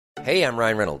Hey, I'm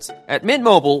Ryan Reynolds. At Mint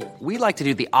Mobile, we like to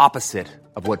do the opposite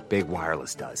of what Big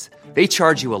Wireless does. They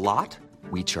charge you a lot,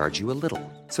 we charge you a little.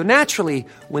 So naturally,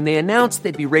 when they announced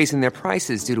they'd be raising their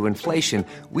prices due to inflation,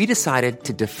 we decided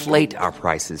to deflate our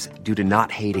prices due to not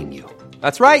hating you.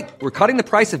 That's right. We're cutting the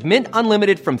price of Mint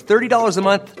Unlimited from $30 a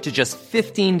month to just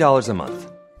 $15 a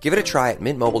month. Give it a try at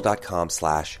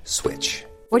mintmobile.com/switch.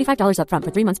 $45 up front for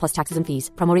 3 months plus taxes and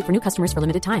fees. Promo rate for new customers for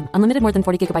limited time. Unlimited more than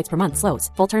 40 gigabytes per month. Slows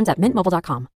full terms at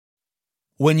mintmobile.com.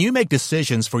 When you make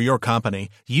decisions for your company,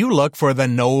 you look for the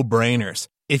no-brainers.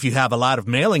 If you have a lot of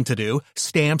mailing to do,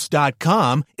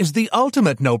 Stamps.com is the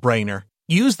ultimate no-brainer.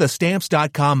 Use the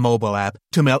Stamps.com mobile app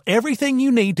to mail everything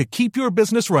you need to keep your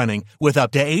business running with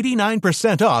up to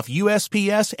 89% off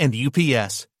USPS and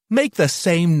UPS. Make the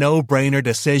same no-brainer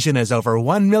decision as over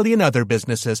 1 million other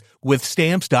businesses with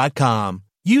Stamps.com.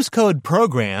 Use code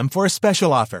PROGRAM for a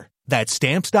special offer. That's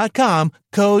Stamps.com,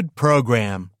 code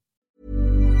PROGRAM.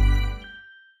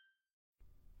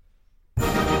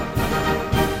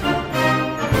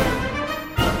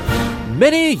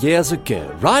 Many years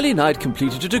ago, Riley Knight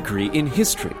completed a degree in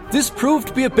history. This proved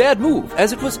to be a bad move,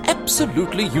 as it was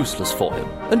absolutely useless for him.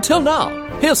 Until now.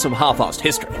 Here's some half-assed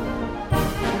history.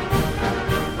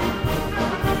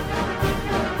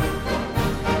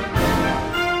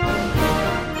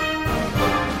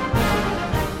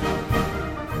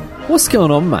 What's going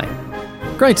on, mate?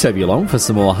 Great to have you along for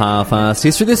some more half-assed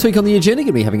history. This week on the agenda, going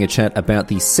to be having a chat about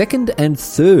the second and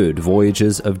third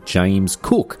voyages of James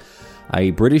Cook,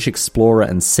 a British explorer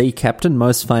and sea captain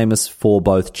most famous for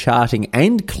both charting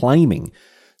and claiming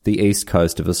the east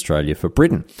coast of Australia for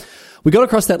Britain. We got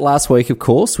across that last week, of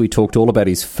course. We talked all about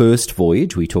his first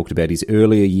voyage. We talked about his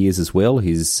earlier years as well,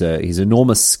 his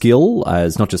enormous skill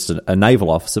as not just a naval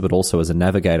officer, but also as a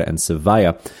navigator and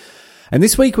surveyor. And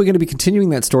this week, we're going to be continuing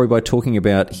that story by talking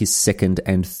about his second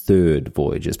and third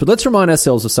voyages. But let's remind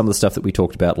ourselves of some of the stuff that we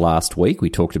talked about last week. We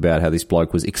talked about how this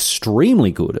bloke was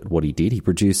extremely good at what he did. He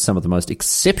produced some of the most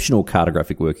exceptional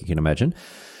cartographic work you can imagine.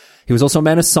 He was also a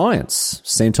man of science,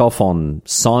 sent off on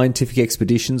scientific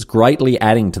expeditions, greatly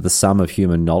adding to the sum of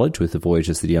human knowledge with the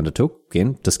voyages that he undertook.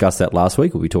 Again, discussed that last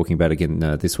week. We'll be talking about it again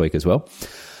this week as well.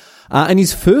 And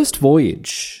his first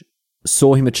voyage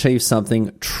saw him achieve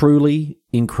something truly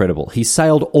incredible. He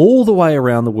sailed all the way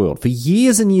around the world. For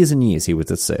years and years and years he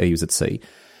was at sea.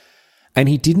 And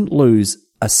he didn't lose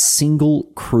a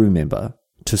single crew member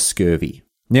to scurvy.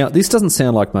 Now, this doesn't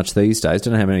sound like much these days.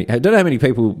 Don't know how many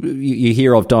people you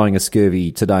hear of dying of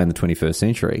scurvy today in the 21st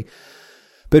century.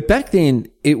 But back then,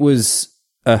 it was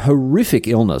a horrific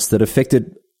illness that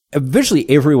affected virtually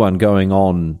everyone going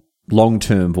on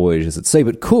long-term voyages at sea.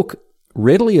 But Cook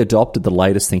readily adopted the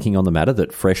latest thinking on the matter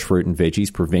that fresh fruit and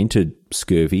veggies prevented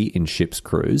scurvy in ship's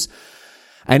crews.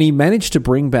 And he managed to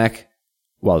bring back,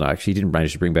 well, no, actually he didn't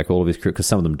manage to bring back all of his crew because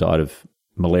some of them died of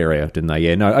malaria, didn't they?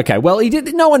 Yeah, no, okay. Well,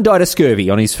 no one died of scurvy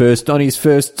on his first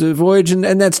voyage,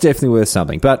 and that's definitely worth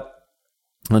something. But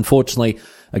unfortunately,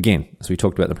 again, as we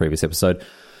talked about in the previous episode,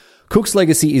 Cook's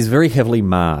legacy is very heavily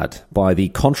marred by the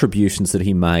contributions that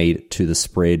he made to the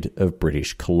spread of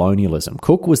British colonialism.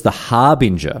 Cook was the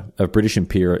harbinger of British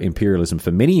imperialism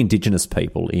for many indigenous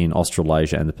people in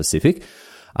Australasia and the Pacific.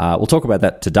 We'll talk about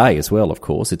that today as well, of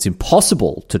course. It's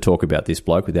impossible to talk about this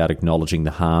bloke without acknowledging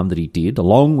the harm that he did,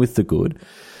 along with the good.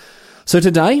 So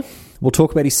today, we'll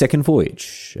talk about his second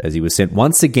voyage, as he was sent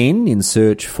once again in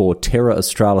search for Terra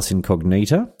Australis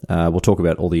Incognita. We'll talk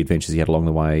about all the adventures he had along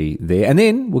the way there. And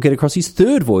then we'll get across his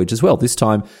third voyage as well, this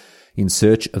time in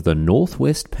search of the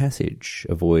Northwest Passage,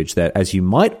 a voyage that, as you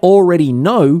might already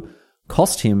know,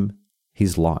 cost him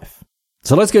his life.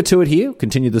 So let's get to it here.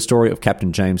 Continue the story of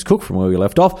Captain James Cook from where we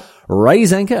left off.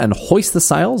 Raise anchor and hoist the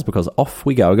sails, because off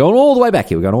we go. We're going all the way back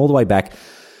here. We're going all the way back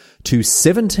to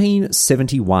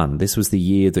 1771. This was the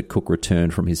year that Cook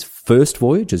returned from his first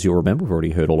voyage, as you'll remember. We've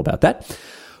already heard all about that.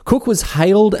 Cook was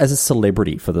hailed as a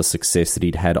celebrity for the success that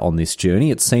he'd had on this journey.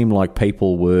 It seemed like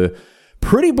people were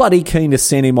pretty bloody keen to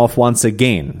send him off once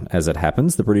again. As it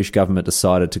happens, the British government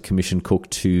decided to commission Cook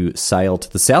to sail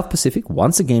to the South Pacific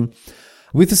once again,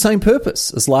 with the same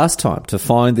purpose as last time, to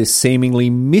find this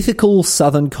seemingly mythical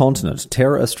southern continent,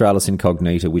 Terra Australis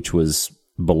Incognita, which was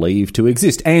believed to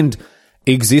exist. And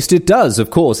exist it does,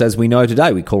 of course, as we know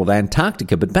today. We call it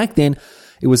Antarctica. But back then,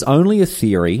 it was only a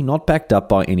theory, not backed up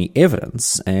by any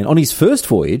evidence. And on his first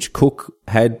voyage, Cook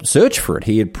had searched for it.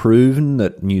 He had proven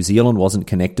that New Zealand wasn't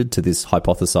connected to this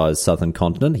hypothesized southern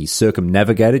continent. He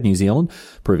circumnavigated New Zealand,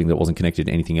 proving that it wasn't connected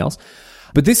to anything else.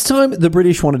 But this time, the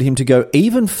British wanted him to go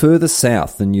even further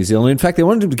south than New Zealand. In fact, they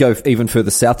wanted him to go even further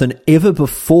south than ever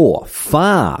before,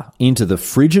 far into the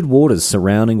frigid waters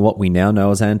surrounding what we now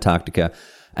know as Antarctica,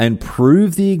 and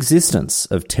prove the existence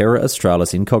of Terra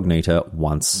Australis Incognita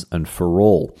once and for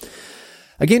all.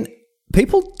 Again,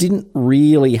 people didn't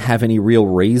really have any real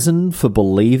reason for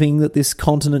believing that this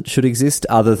continent should exist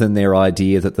other than their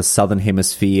idea that the southern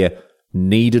hemisphere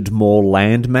needed more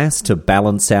landmass to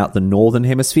balance out the northern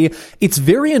hemisphere. It's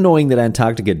very annoying that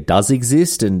Antarctica does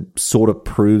exist and sort of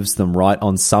proves them right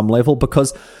on some level,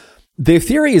 because their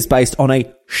theory is based on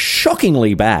a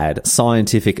shockingly bad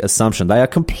scientific assumption. They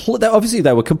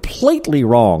were completely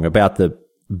wrong about the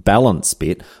balance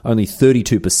bit. Only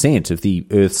 32% of the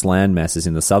Earth's landmass is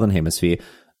in the southern hemisphere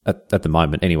at the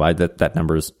moment. Anyway, that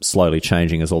number is slowly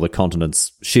changing as all the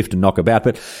continents shift and knock about.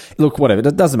 But look, whatever,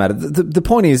 it doesn't matter. The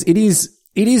point is, it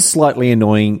is slightly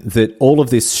annoying that all of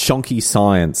this shonky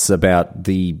science about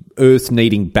the Earth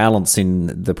needing balance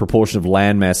in the proportion of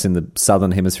landmass in the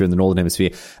southern hemisphere and the northern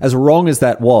hemisphere, as wrong as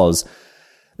that was,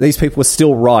 these people were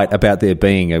still right about there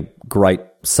being a great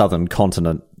southern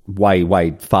continent way,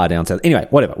 way far down south. Anyway,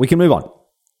 whatever. We can move on.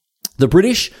 The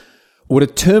British were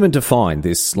determined to find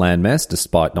this landmass,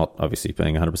 despite not obviously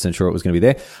being 100% sure it was going to be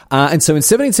there. And so in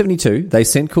 1772, they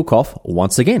sent Cook off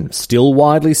once again, still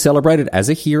widely celebrated as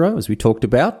a hero, as we talked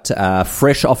about,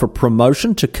 fresh off a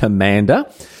promotion to commander.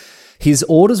 His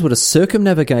orders were to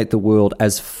circumnavigate the world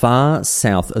as far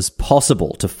south as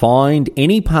possible to find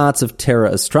any parts of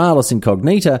Terra Australis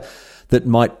Incognita that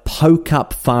might poke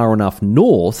up far enough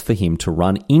north for him to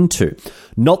run into.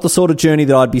 Not the sort of journey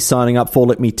that I'd be signing up for,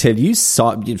 let me tell you,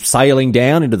 sailing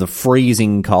down into the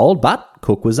freezing cold, but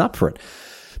Cook was up for it.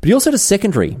 But he also had a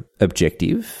secondary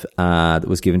objective that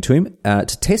was given to him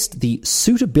to test the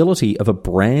suitability of a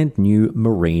brand new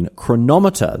marine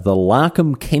chronometer, the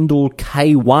Larkham Kendall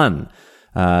K1,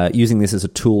 using this as a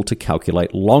tool to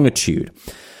calculate longitude.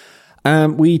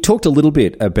 We talked a little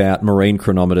bit about marine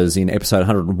chronometers in episode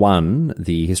 101,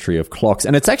 the history of clocks,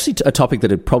 and it's actually a topic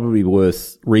that would probably be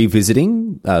worth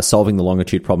revisiting, solving the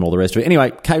longitude problem and all the rest of it.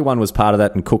 Anyway, K1 was part of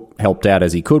that, and Cook helped out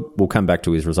as he could. We'll come back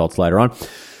to his results later on.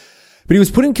 But he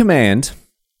was put in command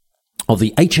of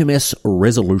the HMS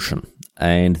Resolution,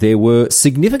 and there were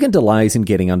significant delays in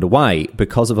getting underway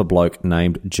because of a bloke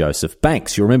named Joseph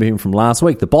Banks. You remember him from last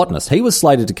week, the botanist. He was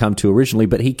slated to come to originally,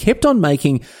 but he kept on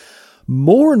making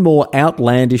more and more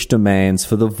outlandish demands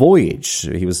for the voyage.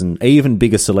 He was an even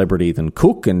bigger celebrity than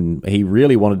Cook, and he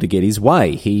really wanted to get his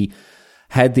way. He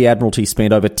had the Admiralty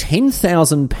spend over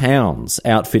 £10,000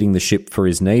 outfitting the ship for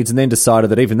his needs, and then decided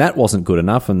that even that wasn't good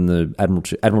enough, and the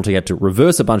Admiralty had to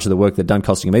reverse a bunch of the work they'd done,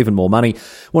 costing him even more money. He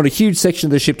wanted a huge section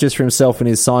of the ship just for himself and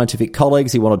his scientific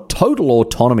colleagues. He wanted total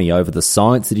autonomy over the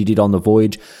science that he did on the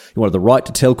voyage. He wanted the right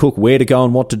to tell Cook where to go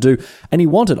and what to do. And he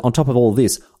wanted, on top of all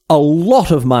this, a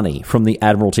lot of money from the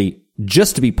Admiralty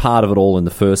just to be part of it all in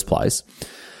the first place.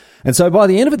 And so by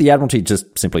the end of it, the Admiralty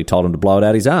just simply told him to blow it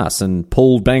out his ass and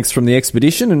pulled Banks from the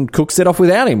expedition, and Cook set off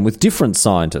without him, with different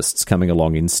scientists coming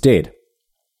along instead.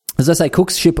 As I say,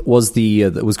 Cook's ship was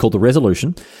was called the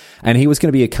Resolution, and he was going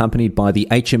to be accompanied by the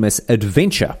HMS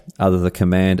Adventure, under the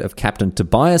command of Captain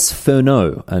Tobias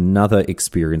Furneaux, another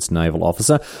experienced naval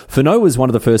officer. Furneaux was one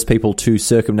of the first people to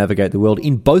circumnavigate the world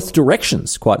in both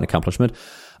directions, quite an accomplishment.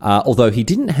 Although he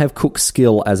didn't have Cook's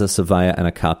skill as a surveyor and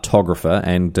a cartographer,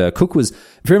 and Cook was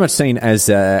very much seen as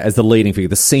the leading figure,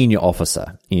 the senior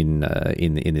officer in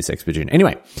this expedition.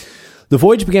 Anyway, the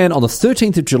voyage began on the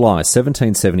 13th of July,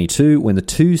 1772, when the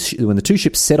two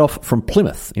ships set off from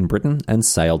Plymouth in Britain and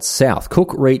sailed south.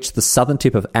 Cook reached the southern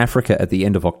tip of Africa at the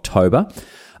end of October.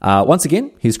 Once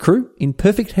again, his crew in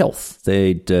perfect health.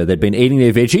 They'd been eating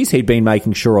their veggies. He'd been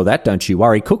making sure of that. Don't you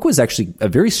worry. Cook was actually a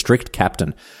very strict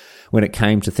captain when it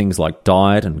came to things like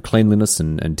diet and cleanliness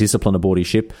and discipline aboard his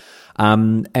ship.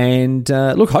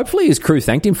 Look, hopefully his crew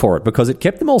thanked him for it, because it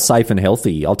kept them all safe and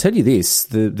healthy. I'll tell you this,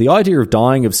 the idea of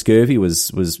dying of scurvy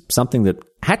was something that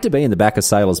had to be in the back of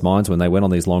sailors' minds when they went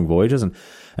on these long voyages,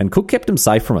 and Cook kept them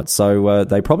safe from it. So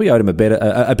they probably owed him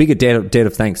a bigger debt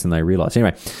of thanks than they realised.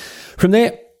 Anyway, from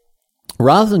there,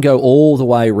 rather than go all the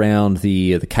way around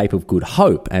the Cape of Good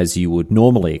Hope, as you would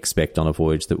normally expect on a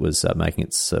voyage that was making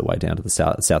its way down to the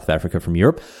south of Africa from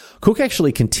Europe, Cook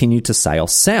actually continued to sail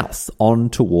south on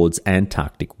towards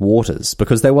Antarctic waters,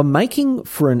 because they were making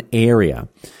for an area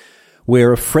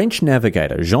where a French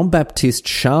navigator, Jean-Baptiste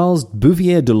Charles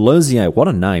Bouvier de Lozier, what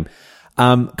a name,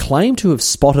 claimed to have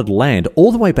spotted land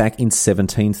all the way back in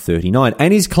 1739.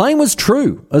 And his claim was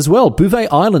true as well.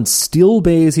 Bouvet Island still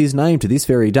bears his name to this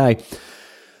very day.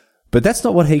 But that's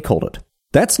not what he called it.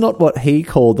 That's not what he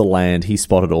called the land he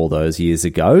spotted all those years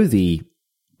ago. The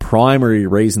primary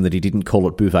reason that he didn't call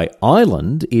it Bouvet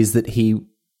Island is that he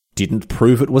didn't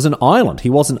prove it was an island. He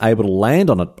wasn't able to land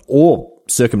on it or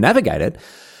circumnavigate it.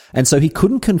 And so he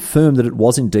couldn't confirm that it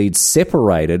was indeed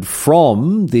separated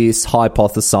from this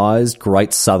hypothesized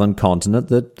great southern continent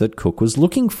that Cook was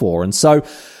looking for. And so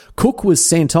Cook was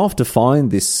sent off to find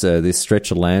this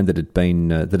stretch of land that had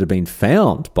been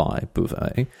found by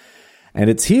Bouvet. And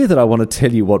it's here that I want to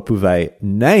tell you what Bouvet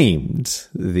named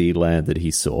the land that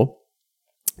he saw.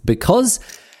 Because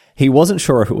he wasn't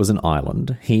sure if it was an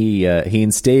island, he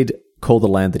instead called the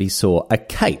land that he saw a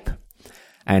cape.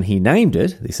 And he named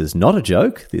it, this is not a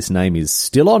joke, this name is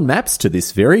still on maps to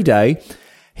this very day,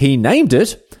 he named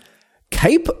it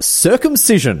Cape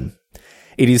Circumcision.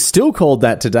 It is still called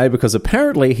that today because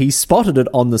apparently he spotted it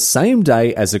on the same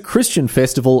day as a Christian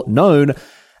festival known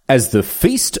as the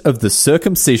Feast of the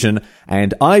Circumcision,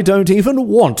 and I don't even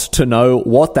want to know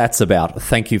what that's about.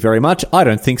 Thank you very much. I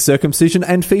don't think circumcision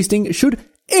and feasting should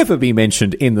ever be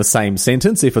mentioned in the same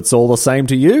sentence if it's all the same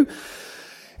to you.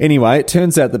 Anyway, it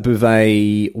turns out that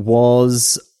Bouvet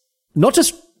was not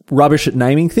just rubbish at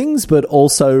naming things, but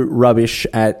also rubbish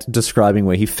at describing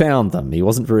where he found them. He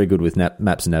wasn't very good with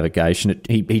maps and navigation.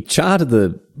 He charted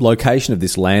the location of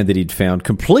this land that he'd found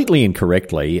completely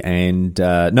incorrectly, and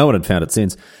no one had found it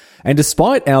since. And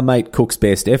despite our mate Cook's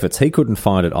best efforts, he couldn't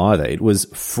find it either. It was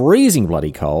freezing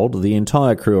bloody cold. The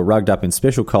entire crew are rugged up in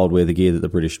special cold weather gear that the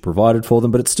British provided for them,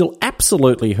 but it's still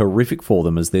absolutely horrific for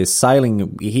them as they're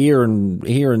sailing here and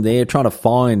there trying to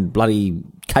find bloody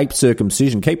Cape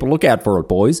Circumcision. Keep a lookout for it,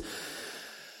 boys.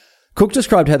 Cook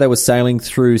described how they were sailing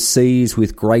through seas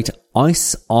with great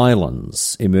ice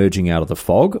islands emerging out of the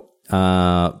fog,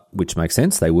 which makes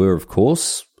sense. They were, of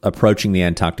course, approaching the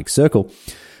Antarctic Circle.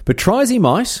 But try as he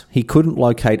might, he couldn't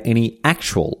locate any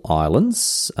actual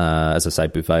islands. As I say,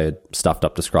 Bouvet had stuffed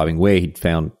up describing where he'd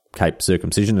found Cape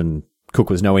Circumcision, and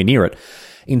Cook was nowhere near it.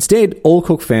 Instead, all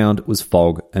Cook found was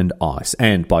fog and ice.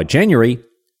 And by January,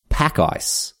 pack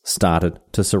ice started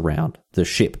to surround the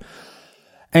ship.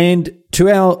 And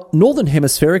to our northern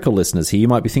hemispherical listeners here, you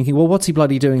might be thinking, well, what's he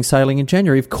bloody doing sailing in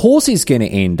January? Of course he's going to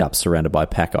end up surrounded by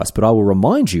pack ice. But I will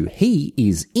remind you, he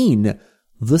is in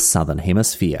the southern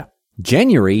hemisphere.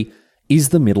 January is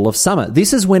the middle of summer.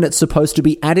 This is when it's supposed to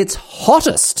be at its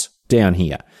hottest down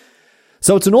here.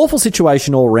 So it's an awful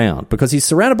situation all round because he's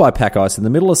surrounded by pack ice in the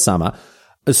middle of summer.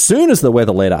 As soon as the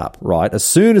weather let up, right, as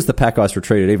soon as the pack ice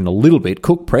retreated even a little bit,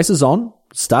 Cook presses on,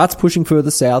 starts pushing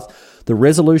further south. The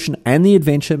Resolution and the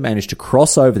Adventure managed to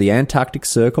cross over the Antarctic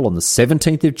Circle on the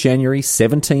 17th of January,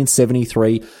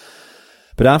 1773.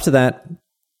 But after that,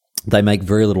 they make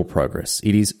very little progress.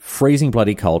 It is freezing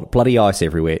bloody cold, bloody ice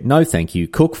everywhere. No thank you.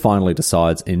 Cook finally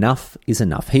decides enough is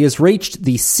enough. He has reached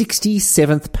the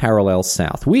 67th parallel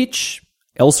south, which,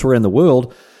 elsewhere in the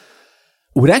world,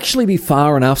 would actually be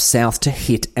far enough south to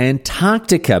hit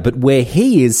Antarctica. But where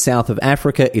he is, south of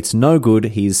Africa, it's no good.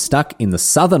 He is stuck in the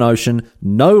Southern Ocean,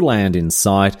 no land in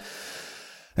sight.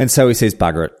 And so he says,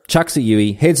 bugger it, chucks a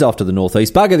Yui, heads off to the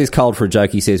northeast. Bugger this cold for a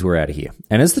joke, he says, we're out of here.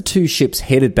 And as the two ships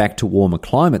headed back to warmer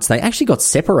climates, they actually got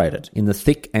separated in the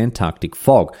thick Antarctic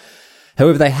fog.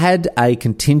 However, they had a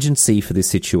contingency for this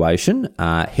situation,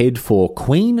 head for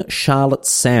Queen Charlotte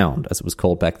Sound, as it was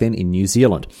called back then, in New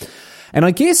Zealand. And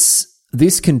I guess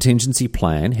this contingency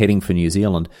plan, heading for New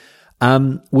Zealand,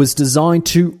 was designed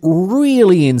to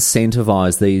really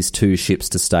incentivize these two ships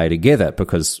to stay together,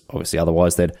 because obviously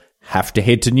otherwise they'd have to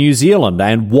head to New Zealand,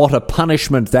 and what a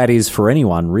punishment that is for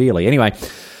anyone, really. Anyway,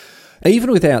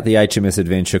 even without the HMS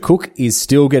Adventure, Cook is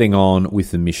still getting on with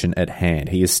the mission at hand.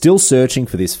 He is still searching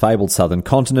for this fabled southern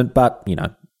continent, but,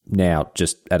 now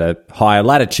just at a higher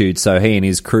latitude, so he and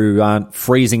his crew aren't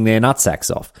freezing their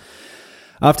nutsacks off.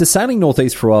 After sailing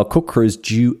northeast for a while, Cook cruised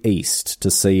due east to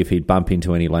see if he'd bump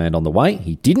into any land on the way.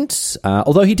 He didn't,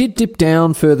 although he did dip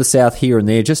down further south here and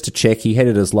there just to check. He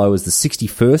headed as low as the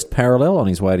 61st parallel on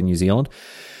his way to New Zealand.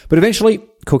 But eventually,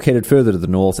 Cook headed further to the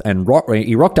north and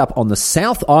he rocked up on the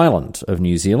South Island of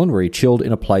New Zealand, where he chilled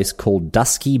in a place called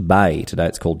Dusky Bay. Today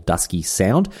it's called Dusky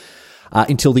Sound,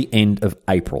 until the end of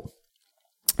April.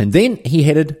 And then he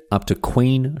headed up to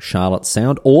Queen Charlotte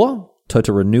Sound, or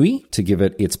Totaranui, to give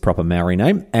it its proper Maori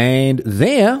name, and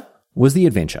there was the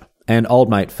Adventure. And old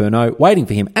mate Furneaux waiting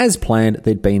for him as planned.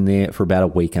 They'd been there for about a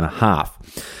week and a half.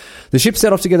 The ship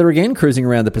set off together again, cruising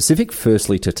around the Pacific,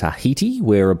 firstly to Tahiti,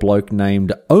 where a bloke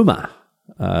named Omar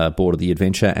boarded the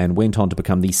Adventure and went on to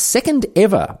become the second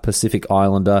ever Pacific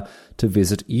Islander to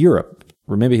visit Europe.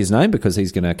 Remember his name because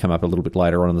he's going to come up a little bit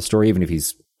later on in the story, even if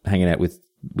he's hanging out with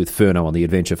Furneaux on the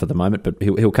Adventure for the moment, but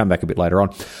he'll come back a bit later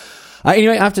on.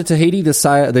 Anyway, after Tahiti,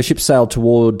 the ship sailed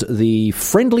toward the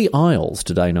Friendly Isles,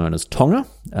 today known as Tonga,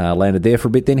 landed there for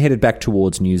a bit, then headed back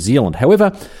towards New Zealand.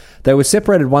 However, They were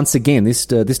separated once again, this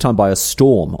time by a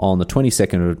storm on the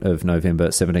 22nd of November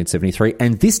 1773,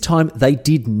 and this time they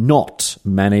did not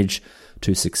manage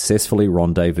to successfully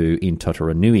rendezvous in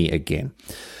Totaranui again.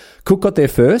 Cook got there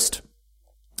first,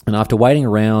 and after waiting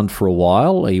around for a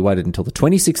while, he waited until the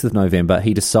 26th of November,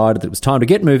 he decided that it was time to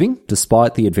get moving,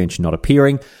 despite the Adventure not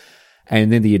appearing,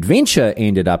 and then the Adventure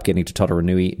ended up getting to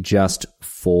Totaranui just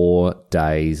 4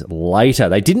 days later.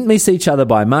 They didn't miss each other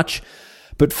by much,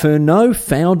 but Furneaux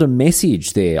found a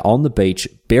message there on the beach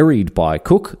buried by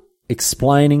Cook,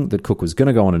 explaining that Cook was going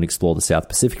to go on and explore the South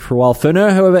Pacific for a while.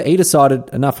 Furneaux, however, he decided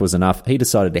enough was enough. He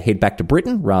decided to head back to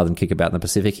Britain rather than kick about in the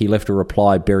Pacific. He left a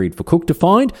reply buried for Cook to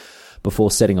find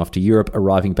before setting off to Europe,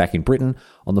 arriving back in Britain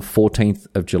on the 14th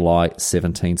of July,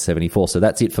 1774. So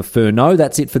that's it for Furneaux.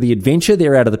 That's it for the Adventure.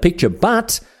 They're out of the picture.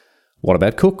 But what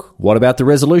about Cook? What about the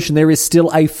Resolution? There is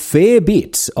still a fair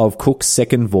bit of Cook's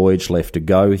second voyage left to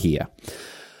go here.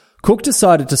 Cook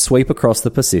decided to sweep across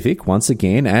the Pacific once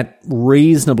again at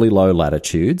reasonably low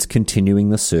latitudes, continuing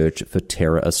the search for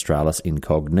Terra Australis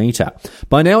Incognita.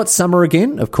 By now it's summer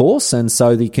again, of course, and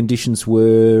so the conditions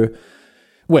were,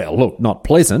 well, look, not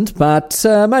pleasant, but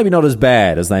maybe not as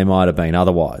bad as they might have been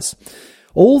otherwise.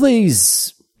 All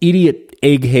these idiot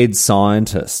egghead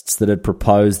scientists that had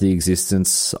proposed the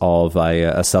existence of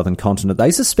a southern continent, they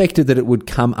suspected that it would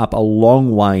come up a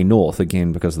long way north,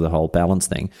 again because of the whole balance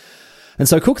thing. And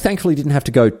so Cook thankfully didn't have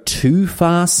to go too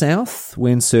far south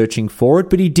when searching for it,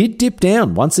 but he did dip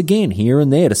down once again here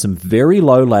and there to some very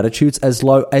low latitudes, as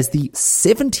low as the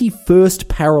 71st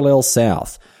parallel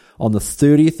south on the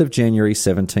 30th of January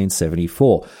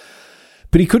 1774.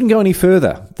 But he couldn't go any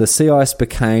further. The sea ice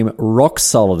became rock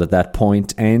solid at that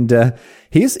point, and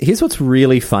here's what's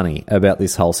really funny about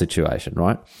this whole situation,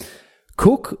 right?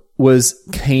 Cook was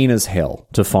keen as hell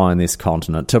to find this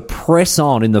continent, to press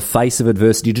on in the face of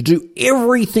adversity, to do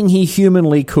everything he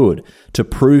humanly could to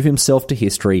prove himself to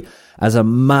history as a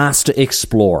master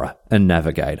explorer and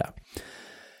navigator.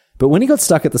 But when he got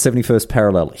stuck at the 71st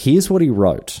parallel, here's what he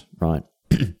wrote, right?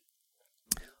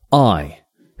 I,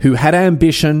 who had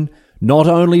ambition not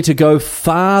only to go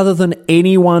farther than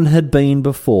anyone had been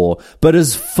before, but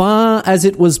as far as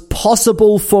it was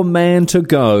possible for man to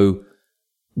go,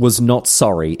 was not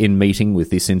sorry in meeting with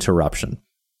this interruption.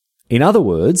 In other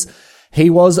words, he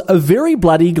was very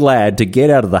bloody glad to get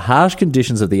out of the harsh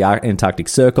conditions of the Antarctic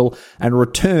Circle and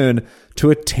return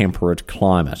to a temperate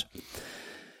climate.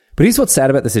 But here's what's sad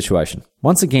about the situation.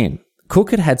 Once again,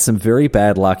 Cook had had some very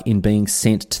bad luck in being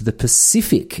sent to the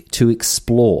Pacific to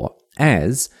explore,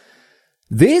 as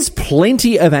there's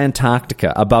plenty of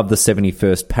Antarctica above the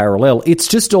 71st parallel. It's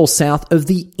just all south of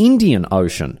the Indian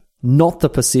Ocean, not the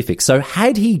Pacific. So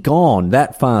had he gone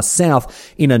that far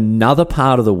south in another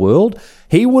part of the world,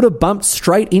 he would have bumped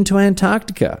straight into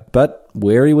Antarctica. But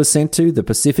where he was sent to, the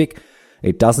Pacific,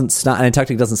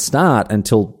 Antarctica doesn't start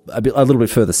until a little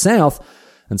bit further south,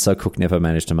 and so Cook never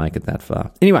managed to make it that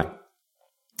far. Anyway,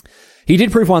 he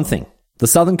did prove one thing. The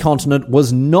southern continent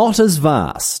was not as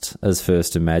vast as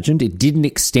first imagined. It didn't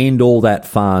extend all that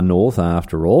far north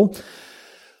after all.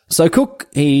 So Cook,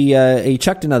 he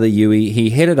chucked another Yui, he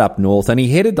headed up north, and he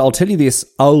headed, I'll tell you this,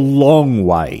 a long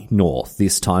way north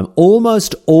this time,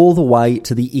 almost all the way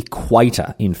to the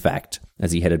equator, in fact,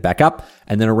 as he headed back up,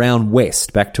 and then around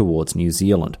west, back towards New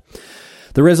Zealand.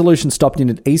 The Resolution stopped in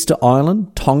at Easter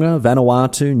Island, Tonga,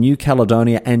 Vanuatu, New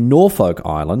Caledonia, and Norfolk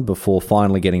Island before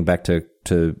finally getting back to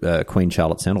Queen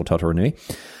Charlotte Sound, or Totaranui.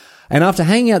 And after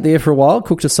hanging out there for a while,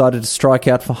 Cook decided to strike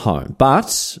out for home,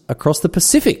 but across the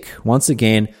Pacific, once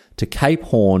again, to Cape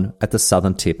Horn at the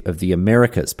southern tip of the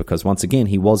Americas, because once again,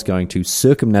 he was going to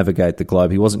circumnavigate the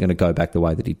globe. He wasn't going to go back the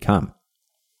way that he'd come.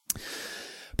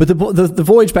 But the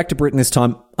voyage back to Britain this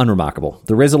time, unremarkable.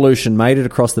 The Resolution made it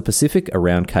across the Pacific,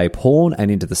 around Cape Horn, and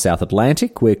into the South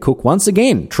Atlantic, where Cook once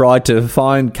again tried to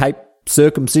find Cape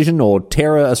Circumcision or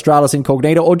Terra Australis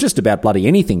Incognita, or just about bloody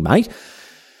anything, mate.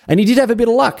 And he did have a bit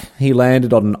of luck. He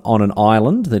landed on an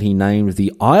island that he named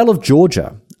the Isle of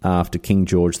Georgia, after King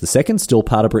George II, still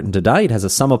part of Britain today. It has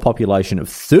a summer population of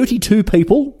 32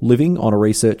 people living on a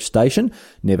research station.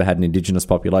 Never had an indigenous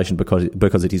population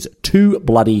because it is too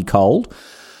bloody cold.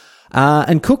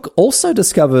 And Cook also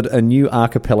discovered a new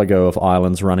archipelago of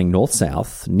islands running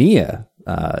north-south near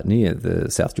the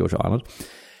South Georgia Island.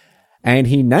 And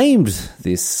he named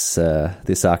this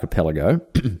archipelago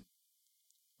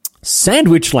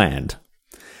Sandwich Land.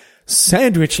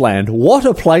 Sandwich Land, what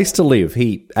a place to live.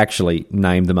 He actually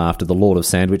named them after the Lord of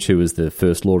Sandwich, who was the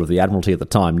first Lord of the Admiralty at the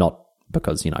time, not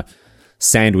because,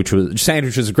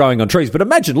 sandwiches growing on trees, but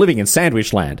imagine living in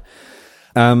Sandwich Land.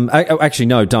 Actually,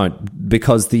 no, don't,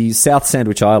 because the South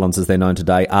Sandwich Islands, as they're known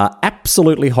today, are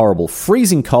absolutely horrible.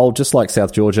 Freezing cold, just like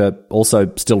South Georgia,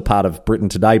 also still part of Britain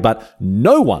today, but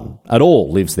no one at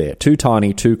all lives there. Too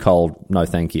tiny, too cold, no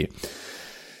thank you.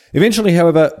 Eventually,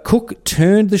 however, Cook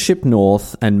turned the ship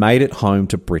north and made it home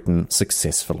to Britain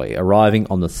successfully, arriving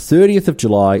on the 30th of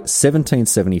July,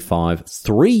 1775,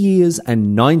 3 years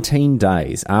and 19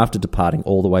 days after departing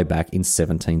all the way back in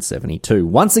 1772.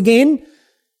 Once again,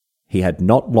 he had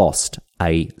not lost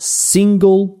a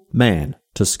single man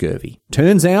to scurvy.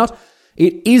 Turns out,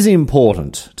 it is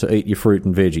important to eat your fruit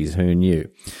and veggies, who knew?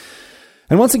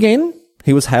 And once again,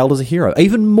 he was hailed as a hero,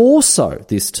 even more so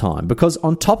this time, because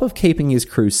on top of keeping his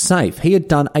crew safe, he had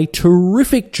done a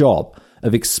terrific job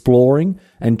of exploring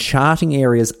and charting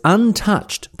areas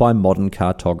untouched by modern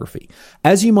cartography.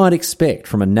 As you might expect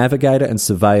from a navigator and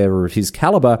surveyor of his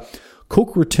caliber,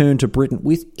 Cook returned to Britain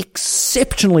with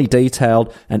exceptionally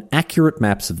detailed and accurate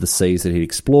maps of the seas that he'd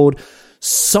explored.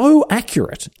 So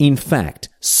accurate, in fact,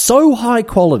 so high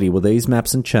quality were these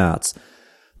maps and charts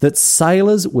that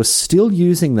sailors were still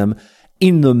using them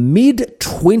in the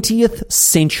mid-20th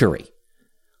century.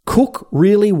 Cook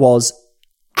really was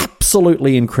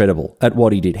absolutely incredible at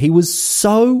what he did. He was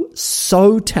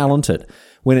so talented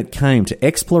when it came to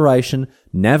exploration,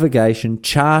 navigation,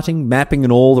 charting, mapping,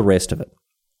 and all the rest of it.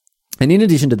 And in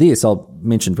addition to this, I'll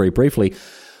mention very briefly,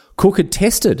 Cook had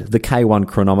tested the K1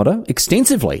 chronometer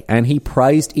extensively, and he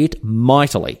praised it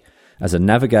mightily as a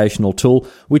navigational tool,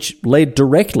 which led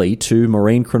directly to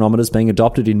marine chronometers being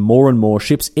adopted in more and more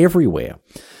ships everywhere.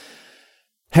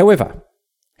 However,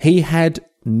 he had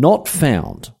not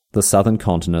found the southern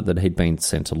continent that he'd been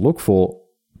sent to look for,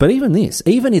 but even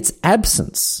its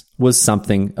absence was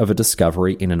something of a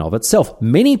discovery in and of itself.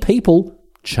 Many people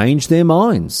changed their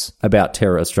minds about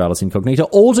Terra Australis Incognita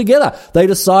altogether. They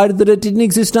decided that it didn't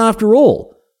exist after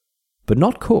all. But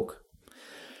not Cook.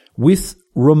 With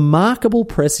remarkable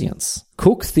prescience,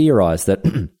 Cook theorised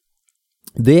that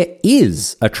there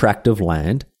is a tract of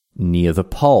land near the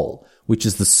pole, which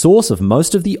is the source of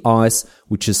most of the ice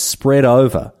which is spread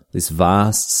over this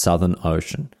vast southern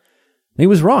ocean. And he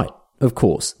was right, of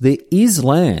course. There is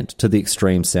land to the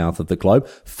extreme south of the globe,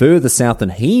 further south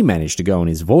than he managed to go on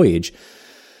his voyage.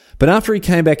 But after he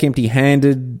came back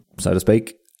empty-handed, so to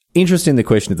speak, interest in the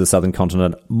question of the southern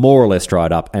continent more or less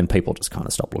dried up, and people just kind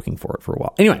of stopped looking for it for a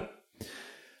while. Anyway,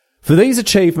 for these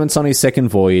achievements on his second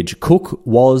voyage, Cook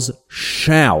was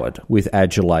showered with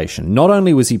adulation. Not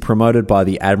only was he promoted by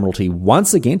the Admiralty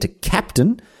once again to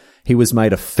captain, he was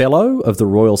made a Fellow of the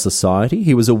Royal Society.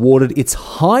 He was awarded its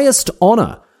highest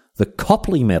honour, the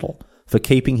Copley Medal, for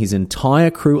keeping his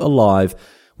entire crew alive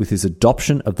with his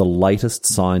adoption of the latest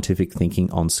scientific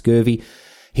thinking on scurvy.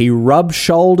 He rubbed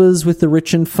shoulders with the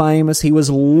rich and famous. He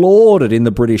was lauded in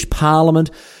the British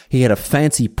Parliament. He had a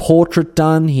fancy portrait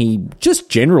done. He just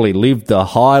generally lived the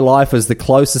high life as the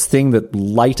closest thing that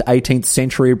late 18th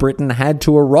century Britain had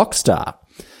to a rock star.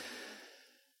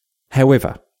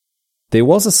 However, there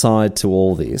was a side to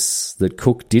all this that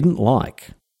Cook didn't like,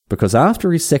 because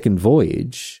after his second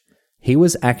voyage, he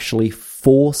was actually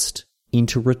forced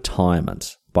into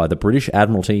retirement by the British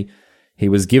Admiralty. He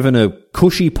was given a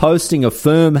cushy posting, a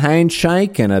firm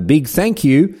handshake, and a big thank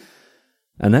you,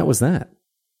 and that was that.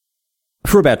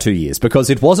 For about 2 years, because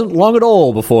it wasn't long at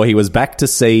all before he was back to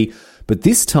sea, but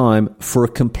this time for a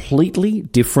completely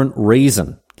different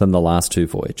reason than the last two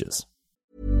voyages.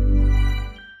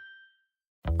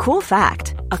 Cool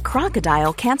fact, a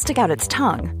crocodile can't stick out its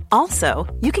tongue. Also,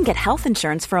 you can get health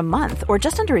insurance for a month or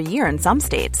just under a year in some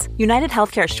states. United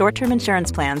Healthcare short-term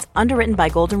insurance plans, underwritten by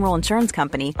Golden Rule Insurance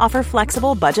Company, offer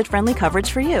flexible, budget-friendly coverage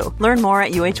for you. Learn more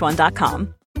at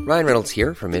uh1.com. Ryan Reynolds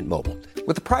here from Mint Mobile.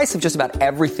 With the price of just about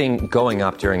everything going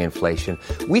up during inflation,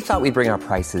 we thought we'd bring our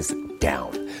prices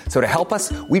down. So to help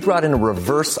us, we brought in a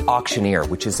reverse auctioneer,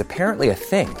 which is apparently a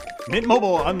thing. Mint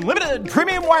Mobile Unlimited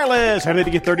Premium Wireless. How to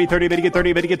get 30, 30, bit to get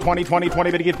 30, bit to get 20, 20,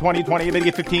 20, bit to get 20, 20, bit to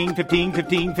get 15, 15,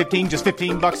 15, 15, just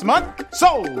 $15 a month?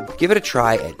 Sold! Give it a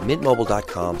try at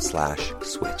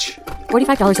mintmobile.com/switch.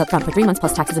 $45 up front for 3 months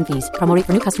plus taxes and fees. Promo rate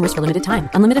for new customers for limited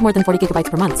time. Unlimited more than 40 gigabytes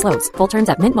per month. Slows full terms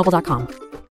at mintmobile.com.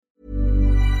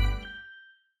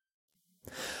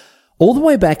 All the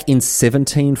way back in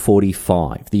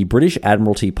 1745, the British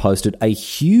Admiralty posted a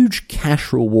huge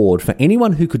cash reward for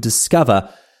anyone who could discover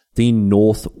the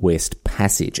Northwest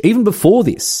Passage. Even before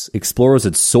this, explorers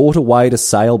had sought a way to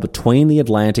sail between the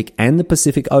Atlantic and the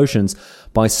Pacific Oceans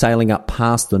by sailing up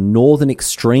past the northern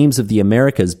extremes of the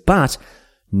Americas, but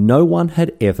No one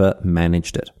had ever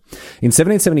managed it. In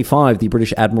 1775, the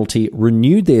British Admiralty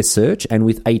renewed their search, and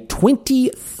with a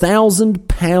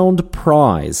 £20,000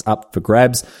 prize up for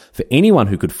grabs for anyone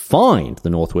who could find the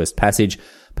Northwest Passage,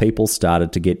 people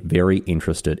started to get very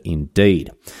interested indeed.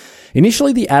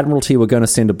 Initially, the Admiralty were going to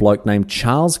send a bloke named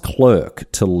Charles Clerke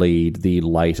to lead the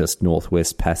latest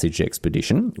Northwest Passage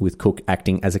expedition, with Cook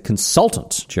acting as a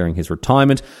consultant during his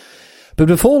retirement. But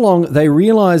before long, they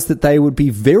realised that they would be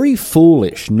very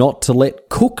foolish not to let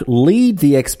Cook lead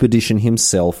the expedition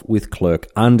himself with Clerke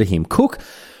under him. Cook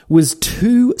was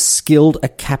too skilled a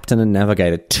captain and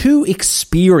navigator, too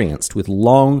experienced with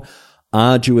long,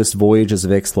 arduous voyages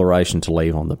of exploration to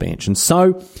leave on the bench. And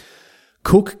so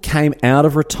Cook came out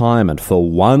of retirement for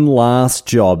one last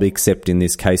job, except in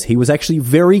this case he was actually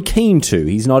very keen to.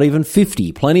 He's not even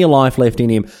 50, plenty of life left in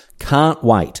him, can't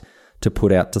wait to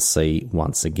put out to sea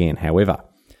once again. However,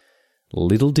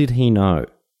 little did he know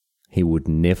he would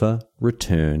never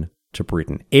return to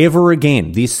Britain ever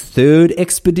again. This third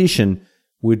expedition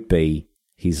would be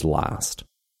his last.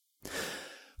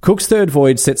 Cook's third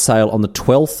voyage set sail on the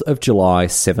 12th of July,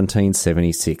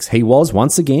 1776. He was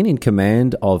once again in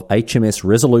command of HMS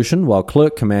Resolution, while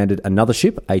Clerke commanded another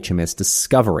ship, HMS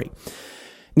Discovery.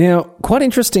 Now, quite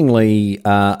interestingly,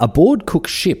 aboard Cook's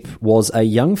ship was a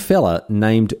young fella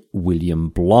named William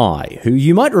Bligh, who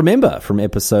you might remember from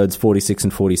episodes 46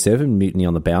 and 47, Mutiny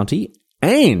on the Bounty,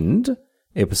 and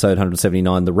episode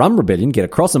 179, The Rum Rebellion, Get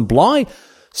Across, and Bligh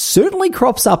certainly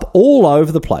crops up all over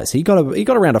the place. He got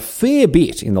around a fair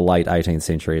bit in the late 18th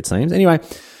century, it seems. Anyway,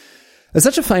 as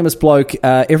such a famous bloke,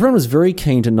 everyone was very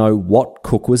keen to know what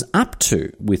Cook was up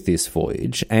to with this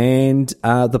voyage, and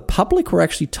the public were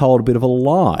actually told a bit of a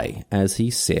lie as he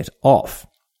set off.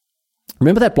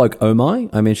 Remember that bloke Omai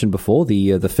I mentioned before,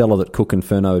 the fellow that Cook and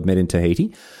Furneaux had met in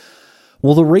Tahiti?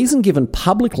 Well, the reason given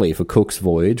publicly for Cook's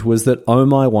voyage was that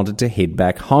Omai wanted to head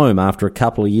back home after a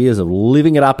couple of years of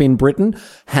living it up in Britain,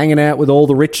 hanging out with all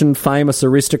the rich and famous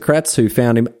aristocrats who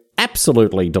found him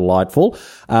absolutely delightful.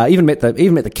 Even met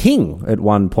the king at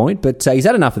one point, but he's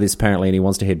had enough of this apparently, and he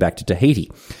wants to head back to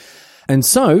Tahiti. And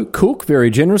so Cook,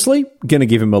 very generously, going to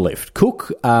give him a lift.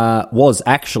 Cook was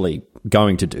actually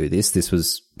going to do this. This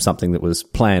was something that was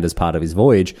planned as part of his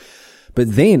voyage.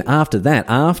 But then after that,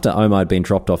 after Omai had been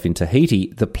dropped off in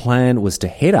Tahiti, the plan was to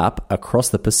head up across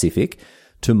the Pacific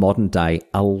to modern-day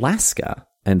Alaska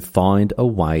and find a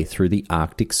way through the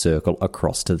Arctic Circle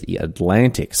across to the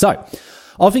Atlantic. So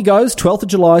off he goes, 12th of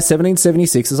July,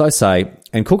 1776, as I say,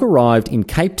 and Cook arrived in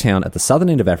Cape Town at the southern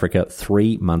end of Africa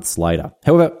 3 months later.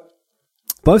 However,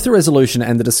 both the Resolution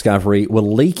and the Discovery were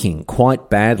leaking quite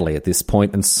badly at this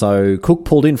point, and so Cook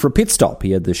pulled in for a pit stop.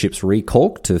 He had the ships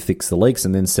recaulked to fix the leaks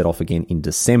and then set off again in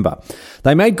December.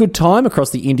 They made good time across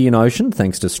the Indian Ocean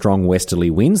thanks to strong westerly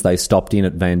winds. They stopped in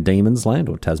at Van Diemen's Land,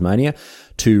 or Tasmania,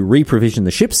 to reprovision the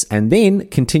ships, and then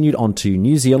continued on to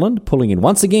New Zealand, pulling in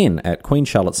once again at Queen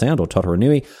Charlotte Sound, or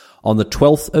Totaranui, on the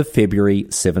 12th of February,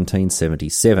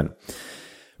 1777.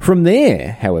 From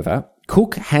there, however,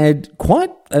 Cook had quite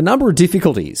a number of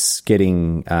difficulties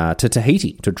getting to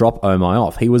Tahiti to drop Omai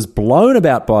off. He was blown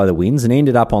about by the winds and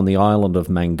ended up on the island of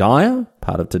Mangaia,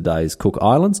 part of today's Cook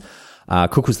Islands.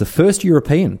 Cook was the first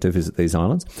European to visit these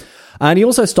islands. And he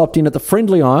also stopped in at the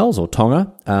Friendly Isles, or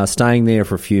Tonga, staying there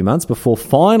for a few months before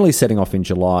finally setting off in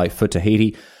July for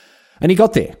Tahiti. And he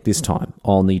got there this time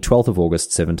on the 12th of August,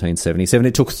 1777.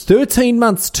 It took 13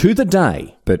 months to the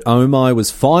day, but Omai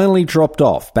was finally dropped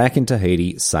off back in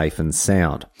Tahiti, safe and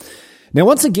sound. Now,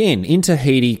 once again, in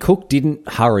Tahiti, Cook didn't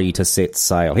hurry to set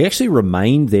sail. He actually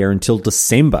remained there until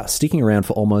December, sticking around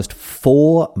for almost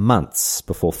 4 months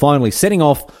before finally setting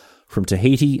off from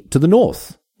Tahiti to the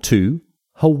north, to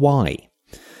Hawaii.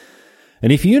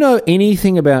 And if you know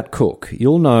anything about Cook,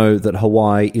 you'll know that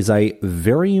Hawaii is a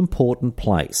very important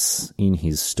place in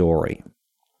his story.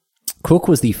 Cook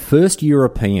was the first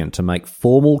European to make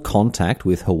formal contact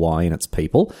with Hawaii and its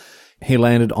people. He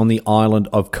landed on the island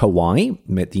of Kauai,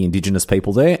 met the indigenous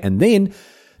people there, and then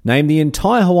named the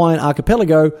entire Hawaiian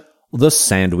archipelago the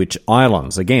Sandwich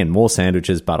Islands. Again, more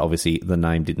sandwiches, but obviously the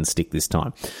name didn't stick this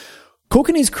time. Cook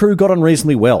and his crew got on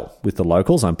reasonably well with the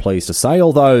locals, I'm pleased to say,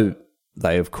 although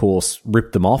they, of course,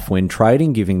 ripped them off when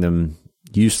trading, giving them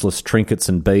useless trinkets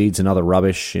and beads and other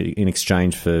rubbish in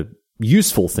exchange for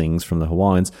useful things from the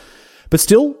Hawaiians. But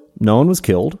still, no one was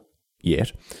killed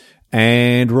yet,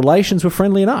 and relations were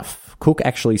friendly enough. Cook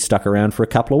actually stuck around for a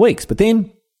couple of weeks. But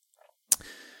then,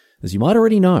 as you might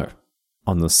already know,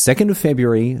 on the 2nd of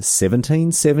February,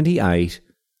 1778,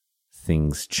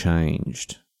 things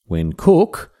changed when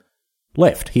Cook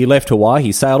left. He left Hawaii.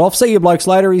 He sailed off. See you blokes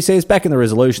later, he says. Back in the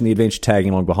Resolution, the Adventure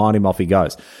tagging along behind him. Off he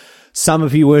goes. Some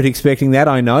of you weren't expecting that,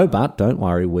 I know, but don't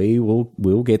worry,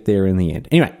 we'll get there in the end.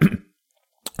 Anyway,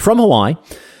 from Hawaii,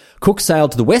 Cook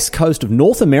sailed to the west coast of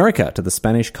North America to the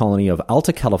Spanish colony of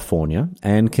Alta California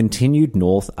and continued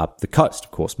north up the coast,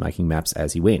 of course, making maps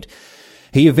as he went.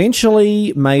 He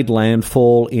eventually made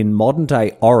landfall in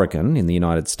modern-day Oregon in the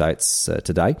United States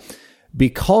today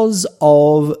because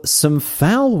of some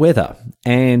foul weather.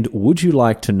 And would you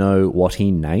like to know what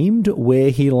he named where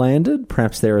he landed?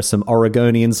 Perhaps there are some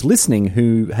Oregonians listening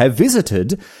who have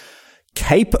visited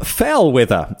Cape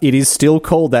Foulweather. It is still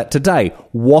called that today.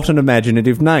 What an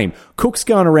imaginative name. Cook's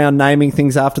going around naming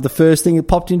things after the first thing that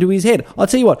popped into his head. I'll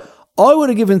tell you what, I would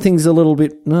have given things a little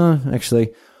bit... No,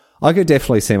 actually, I could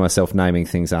definitely see myself naming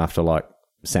things after, like,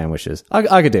 sandwiches.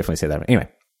 I could definitely see that. Anyway,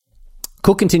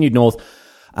 Cook continued north,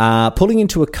 pulling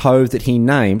into a cove that he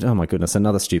named... Oh, my goodness,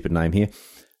 another stupid name here.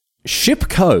 Ship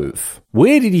Cove.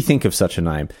 Where did he think of such a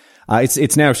name?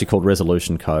 It's now actually called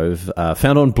Resolution Cove,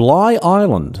 found on Bligh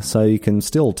Island, so you can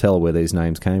still tell where these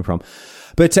names came from.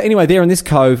 But anyway, there in this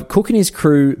cove, Cook and his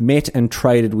crew met and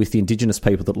traded with the indigenous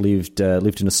people that lived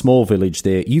in a small village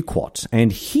there, Uquat.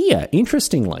 And here,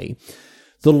 interestingly,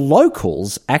 the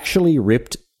locals actually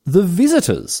ripped the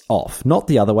visitors off, not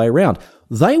the other way around.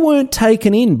 They weren't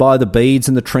taken in by the beads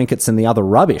and the trinkets and the other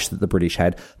rubbish that the British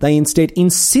had. They instead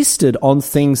insisted on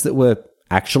things that were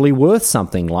actually worth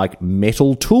something, like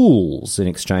metal tools in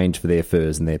exchange for their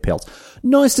furs and their pelts.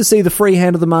 Nice to see the free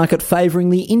hand of the market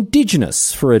favouring the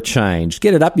indigenous for a change.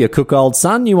 Get it up, you Cook old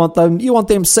son. You want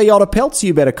them sea otter pelts?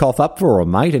 You better cough up for 'em,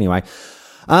 mate. Anyway,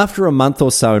 after a month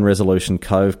or so in Resolution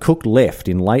Cove, Cook left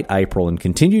in late April and